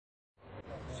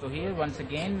So here once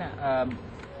again I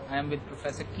am with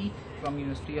Professor Keith from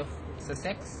University of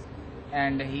Sussex,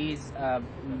 and he is a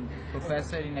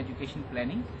professor in education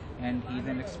planning and he is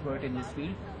an expert in this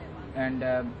field. And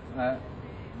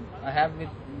I have with,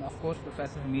 of course,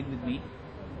 Professor Hameed with me.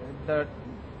 The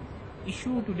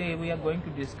issue today we are going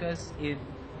to discuss is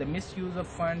the misuse of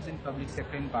funds in public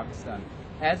sector in Pakistan.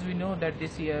 As we know that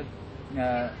this year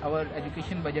our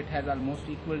education budget has almost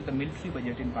equaled the military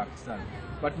budget in Pakistan,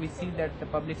 but we see that the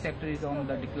public sector is on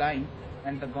the decline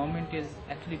and the government is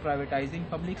actually privatizing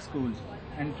public schools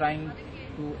and trying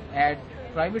to add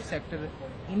private sector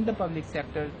in the public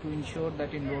sector to ensure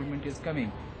that enrollment is coming.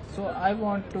 So I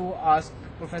want to ask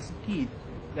Professor Keith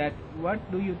that what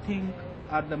do you think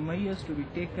are the measures to be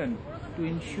taken to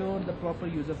ensure the proper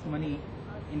use of money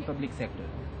in public sector?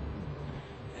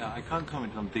 Yeah, I can't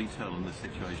comment on detail on the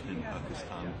situation in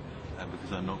Pakistan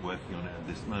because I'm not working on it at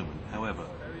this moment. However,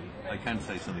 I can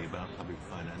say something about public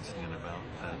financing and about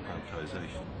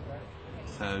privatisation.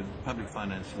 So, public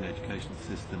financing in the education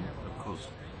system, of course,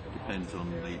 depends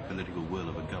on the political will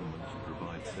of a government to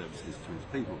provide services to its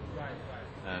people.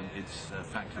 It's a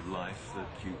fact of life that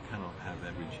you cannot have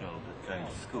every child going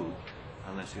to school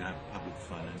unless you have public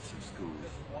finance of schools.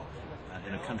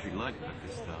 In a country like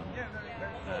Pakistan,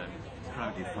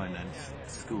 privately financed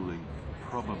schooling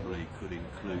probably could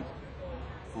include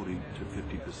 40 to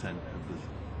 50%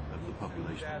 of the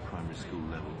population at primary school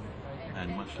level,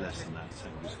 and much less than that at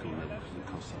secondary school level because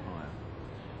the costs are higher.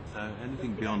 So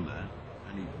anything beyond that,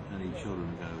 any children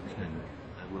who go to attend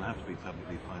will have to be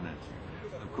publicly financed.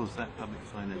 Of course, that public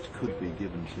finance could be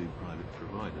given to private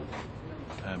providers,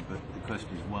 but the question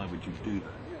is, why would you do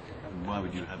that? And why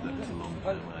would you have that as a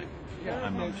long-term aim?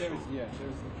 I'm not sure.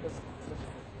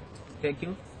 Thank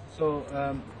you. So,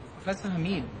 Professor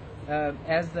Hameed,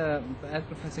 as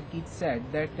Professor Keith said,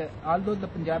 that although the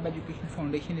Punjab Education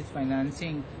Foundation is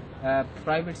financing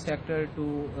private sector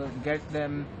to get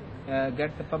the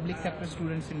public sector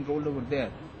students enrolled over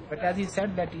there, but as he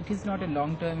said that it is not a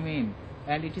long-term aim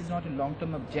and it is not a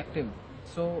long-term objective.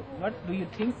 So what do you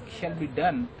think shall be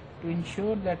done to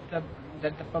ensure that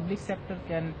the public sector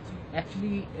can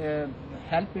actually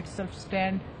help itself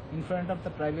stand in front of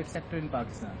the private sector in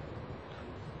Pakistan?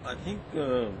 I think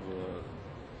the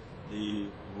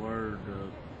world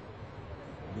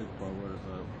big powers,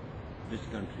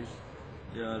 rich countries,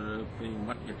 they are paying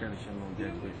much attention on the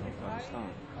education of Pakistan,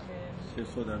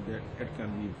 so that it can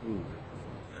be improved.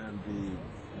 And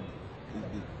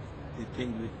the thing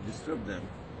which disturbs them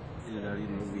is that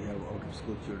we have out of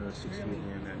school children 6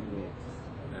 million,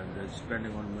 and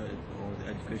spending on the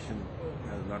education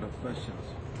has a lot of questions.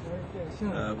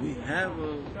 We have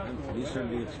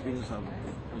recently experienced of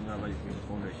Punjab Education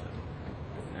Foundation,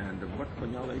 and what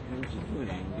Punjab Education is doing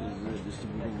is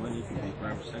distributing money to the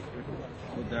private sector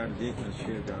so that they can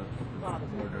share the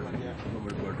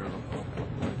global burden of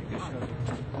education.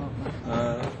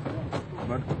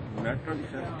 But natural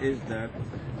fact is that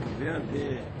where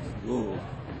they go,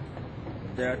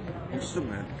 that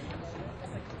instrument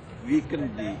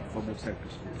weaken the public sector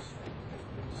schools.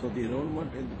 So the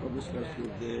enrollment in the public sector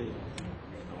schools,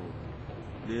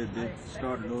 they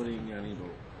start lowering, and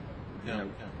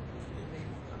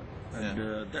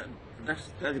that's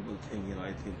a terrible thing.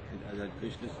 I think as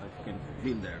educationists, I can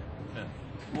feel that. Yeah.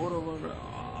 Moreover,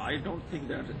 I don't think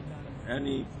that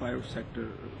any private sector,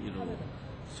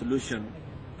 solution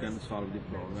can solve the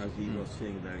problem. As he was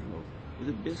saying that, it's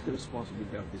a basic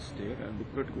responsibility of the state, and the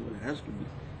political will has to be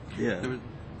there.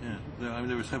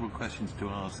 There were several questions to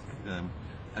ask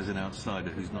as an outsider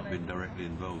who's not been directly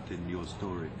involved in your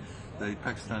story. The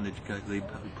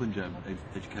Punjab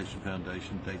Education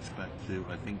Foundation dates back to,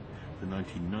 I think, the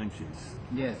 1990s.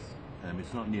 Yes.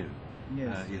 It's not new.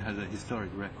 Yes. It has a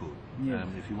historic record. Yes.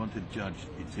 If you want to judge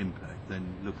its impact, then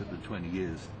look at the 20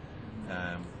 years.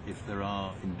 If there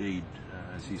are indeed,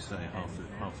 as you say,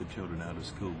 half the children out of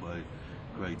school by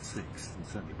grade 6 and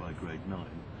certainly by grade 9,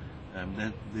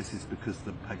 then this is because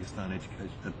the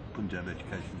Punjab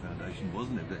Education Foundation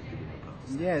wasn't effective in the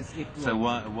past. Yes, it was. So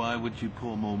why would you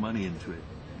pour more money into it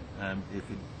if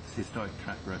its historic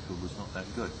track record was not that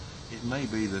good? It may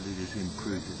be that it has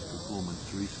improved its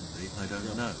performance recently. I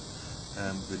don't know.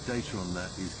 The data on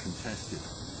that is contested.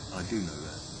 I do know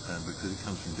that because it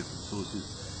comes from different sources,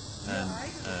 and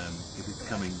if it's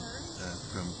coming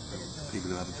from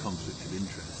people who have a conflict of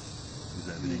interest, because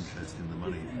they have an interest in the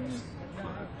money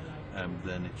flow,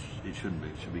 then it shouldn't be.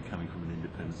 It should be coming from an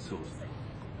independent source.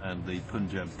 And the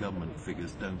Punjab government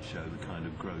figures don't show the kind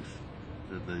of growth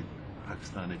that the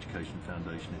Pakistan Education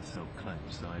Foundation itself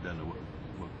claims. So I don't know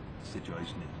what the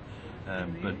situation is.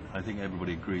 But I think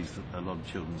everybody agrees that a lot of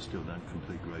children still don't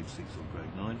complete grade 6 or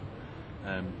grade 9.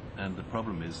 And the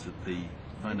problem is that the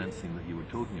financing that you were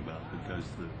talking about that goes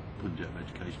to the Punjab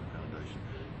Education Foundation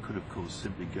could, of course,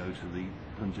 simply go to the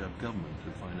Punjab government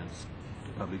to finance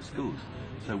public schools.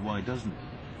 So why doesn't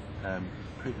it?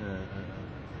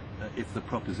 If the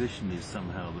proposition is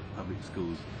somehow that public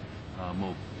schools are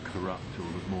more corrupt or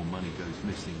that more money goes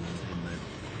missing in the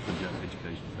Punjab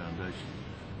Education Foundation,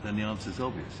 then the answer is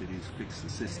obvious. It is fix the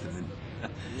system.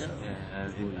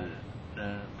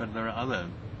 But there are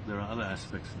other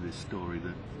aspects of this story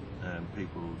that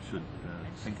people should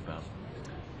think about.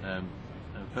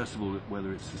 First of all,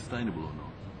 whether it's sustainable or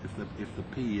not. If the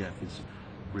PEF is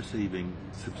receiving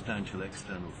substantial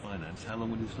external finance, how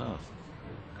long will this last?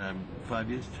 5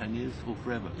 years, 10 years, or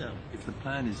forever? Yeah. If the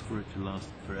plan is for it to last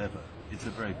forever, it's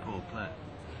a very poor plan.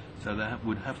 So there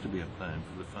would have to be a plan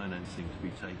for the financing to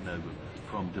be taken over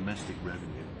from domestic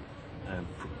revenue,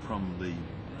 from the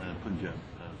Punjab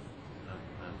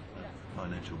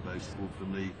financial base, or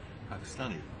from the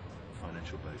Pakistani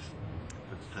financial base,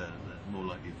 but more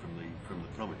likely from the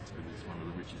province, because it's one of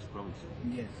the richest provinces.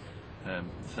 Yes.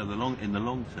 So in the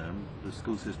long term, the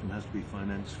school system has to be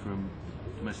financed from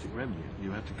domestic revenue.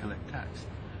 You have to collect tax.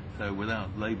 So without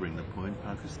labouring the point,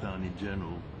 Pakistan in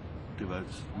general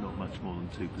devotes not much more than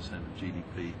 2% of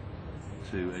GDP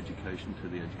to education, to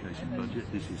the education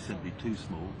budget. This is simply too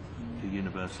small to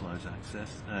universalise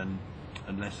access, and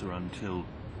unless or until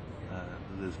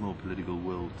there's more political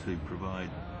will to provide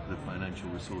the financial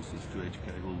resources to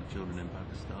educate all the children in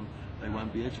Pakistan, they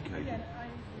won't be educated.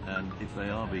 And if they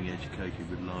are being educated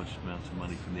with large amounts of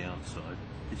money from the outside,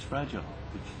 it's fragile,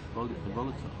 it's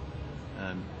volatile.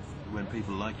 And when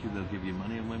people like you, they'll give you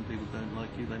money, and when people don't like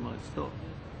you, they might stop.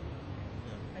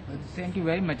 Thank you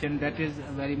very much, and that is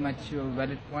a very much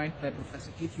valid point by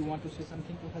Professor Keith. You want to say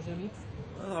something, Professor Lee?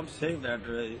 Well, I'm saying that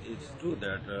it's true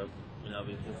that the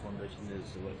foundation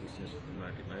is working since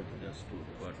 1990, that's true.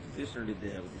 But recently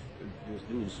they have introduced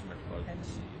new instrument called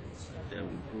they have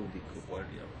improved the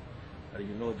quality of.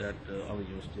 You know that our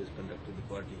university has conducted the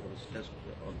quality audit test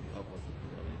on behalf of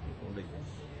the foundation,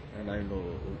 and I know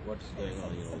what's going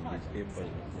on, in these papers,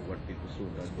 what people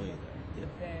soon are doing. Yeah.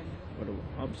 But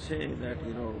I'm saying that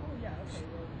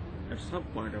at some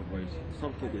point of while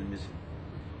something is missing.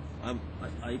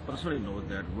 I personally know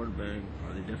that World Bank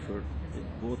or the effort,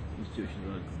 both institutions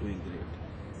are doing great,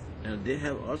 and they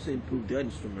have also improved their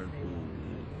instrument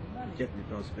to check the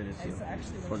transparency of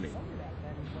the funding.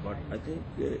 But I think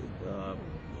the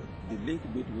link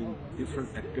between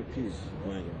different activities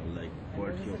going on, like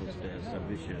quality of tests,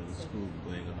 submissions, schools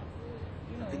going on,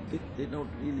 I think they don't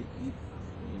really keep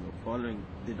following.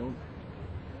 They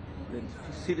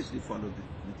seriously follow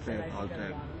the trend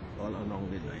all along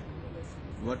the line.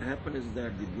 What happens is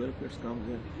that the bureaucrats comes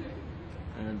in,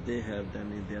 and they have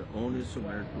then in their own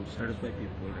instrument to satisfy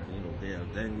people. They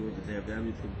have language, they have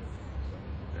everything,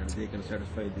 and they can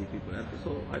satisfy the people. And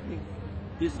so I think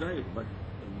he's right, but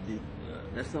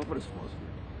that's not our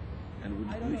responsibility. And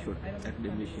we should,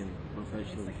 academician,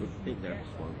 professionals, should take that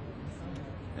responsibility.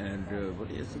 And but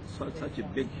it's such a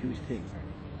big, huge thing.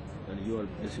 And you are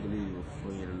basically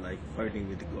like fighting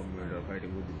with the government or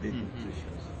fighting with the big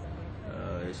institutions.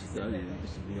 It's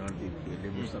beyond the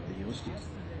limits of the universities.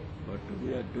 But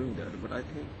we are doing that. But I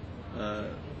think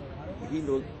he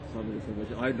knows some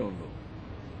information I don't know.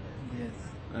 Yes.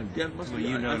 And there must be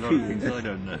you know a lot of things I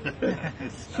don't know.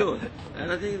 Sure.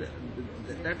 And I think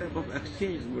that type of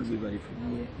exchange would be very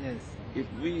fruitful. Yes. If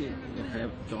we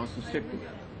have chance to sit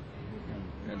together,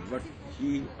 and what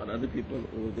he or other people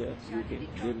over there speaking,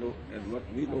 they know, and what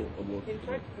we know about it.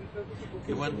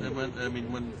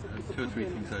 Two or three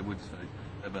things I would say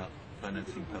about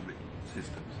financing public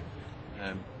systems.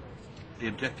 The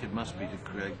objective must be to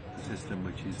create a system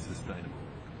which is sustainable,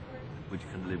 which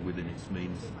can live within its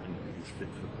means and is fit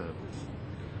for purpose.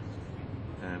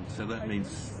 So that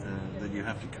means that you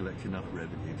have to collect enough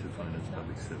revenue to finance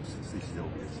public services. This is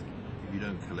obvious. If you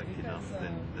don't collect enough,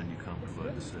 then you can't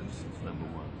provide the services, number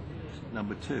one.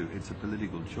 Number two, it's a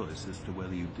political choice as to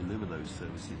whether you deliver those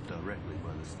services directly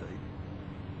by the state,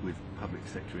 with public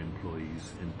sector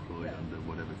employees employed under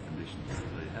whatever conditions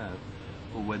they have,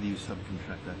 or whether you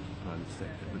subcontract that to the private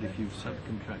sector. But if you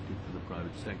subcontract it to the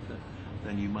private sector,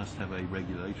 then you must have a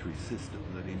regulatory system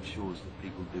that ensures that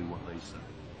people do what they say.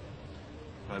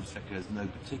 The private sector has no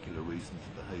particular reason to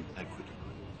behave equitably.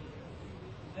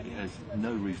 It has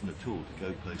no reason at all to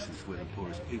go places where the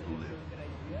poorest people live,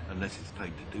 unless it's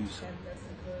paid to do so.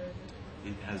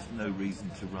 It has no reason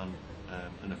to run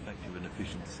an effective and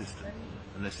efficient system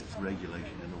unless it's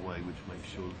regulated in a way which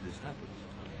makes sure that this happens.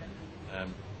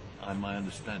 My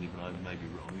understanding, but I may be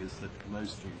wrong, is that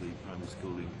most of the primary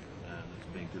schooling that's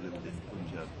being delivered in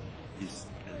Punjab is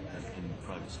in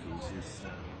private schools is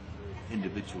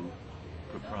individual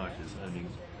proprietors owning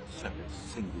separate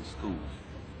single schools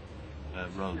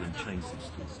rather than chains of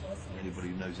schools. Anybody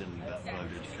who knows anything about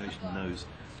private education knows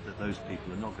that those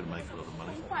people are not going to make a lot of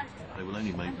money. They will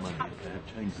only make money if they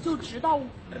have chains of schools.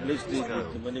 At least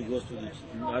the money goes to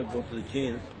not go to the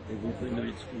chains, they go to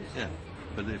individual schools. Yeah,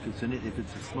 but if it's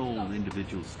a small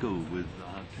individual school with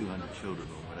 200 children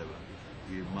or whatever,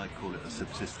 you might call it a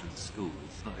subsistence school.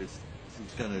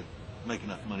 It's going to make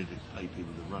enough money to pay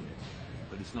people to run it,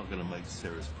 but it's not going to make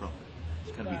serious profit.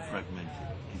 It's going to be fragmented.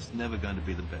 It's never going to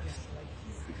be the best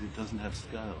because it doesn't have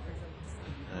scale.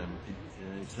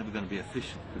 It's never going to be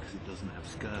efficient because it doesn't have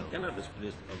scale. Cannot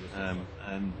displace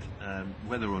And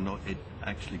whether or not it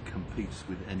actually competes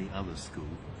with any other school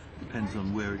depends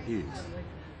on where it is.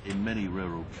 In many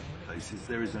rural places,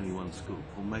 there is only one school,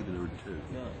 or maybe there are two.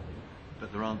 No.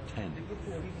 But there aren't 10.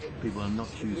 People are not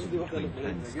choosing between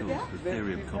 10 schools. The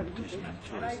theory of competition and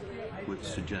choice, which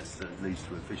suggests that it leads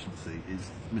to efficiency, is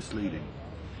misleading.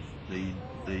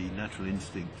 The natural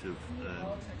instinct of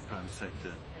private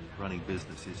sector running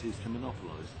businesses is to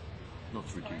monopolise, not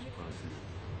to reduce prices.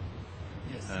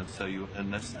 Yes. And so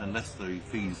unless the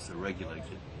fees are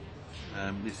regulated,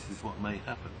 this is what may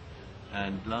happen.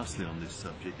 And lastly on this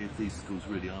subject, if these schools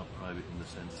really are private in the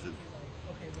sense of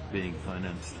being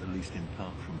financed at least in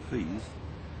part from fees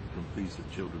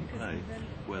that children pay,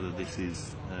 whether this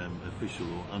is official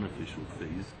or unofficial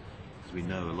fees, because we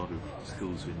know a lot of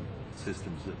schools in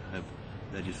systems that have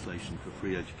legislation for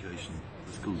free education,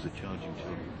 the schools are charging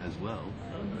children as well.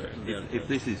 If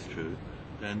this is true,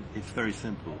 then it's very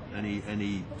simple.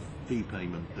 Any fee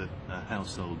payment that a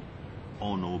household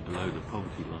on or below the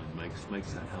poverty line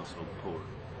makes that household poorer.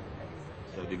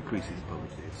 So it increases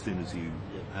poverty. As soon as you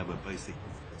have a basic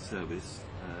service,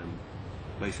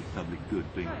 basic public good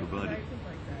being provided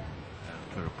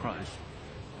for a price,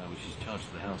 which is charged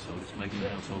to the household, it's making the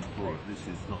household poorer. This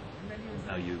is not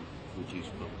how you reduce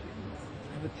poverty.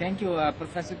 Thank you.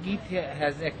 Professor Keith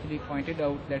has actually pointed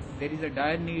out that there is a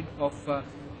dire need of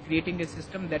creating a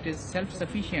system that is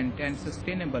self-sufficient and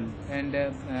sustainable, and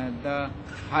the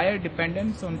higher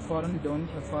dependence on foreign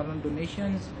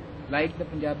donations like the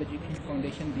Punjab Education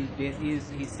Foundation these days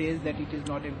he says that it is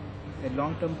not a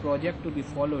long-term project to be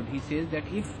followed. He says that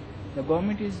if the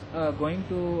government is going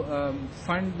to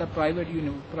fund the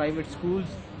private schools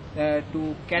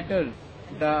to cater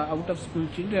the out-of-school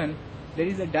children, there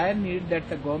is a dire need that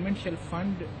the government shall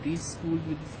fund these schools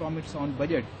from its own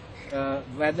budget,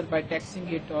 whether by taxing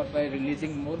it or by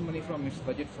releasing more money from its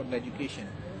budget for the education.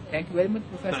 Thank you very much,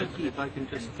 Professor Keith. If I can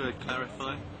just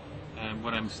clarify,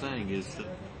 what I'm saying is that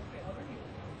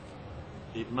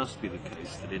it must be the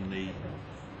case that in the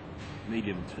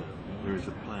medium term there is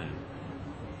a plan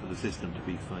for the system to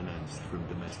be financed from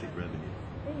domestic revenue.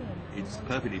 It's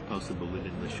perfectly possible that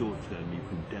in the short term you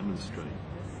can demonstrate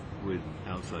with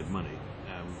outside money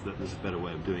that there's a better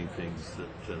way of doing things, that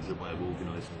there's a way of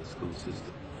organising the school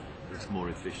system that's more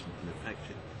efficient and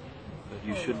effective. But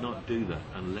you should not do that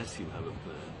unless you have a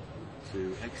plan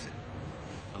to exit.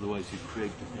 Otherwise you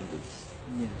create dependence.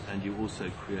 Yes. And you also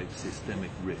create systemic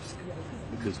risk,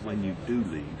 because when you do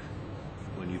leave,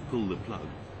 when you pull the plug,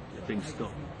 things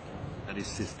stop. That is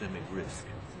systemic risk,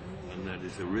 and that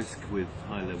is a risk with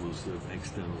high levels of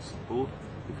external support,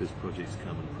 because projects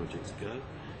come and projects go.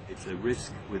 It's a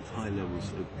risk with high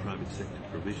levels of private sector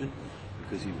provision,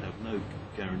 because you have no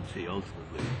guarantee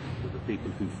ultimately that the people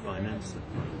who finance the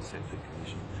private sector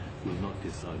commission will not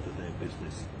decide that their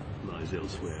business lies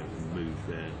elsewhere and move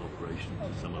their operation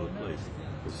to some other place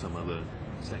or some other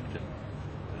sector.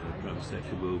 The private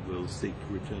sector will seek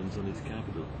returns on its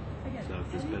capital. So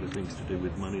if there's better things to do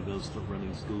with money, they'll stop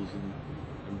running schools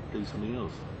and do something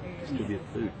else. Distribute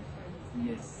food.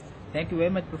 Yes. Thank you very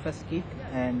much, Professor Keith.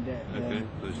 And Okay,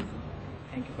 pleasure.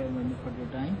 thank you very much for your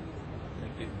time.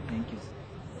 Thank you. Thank you.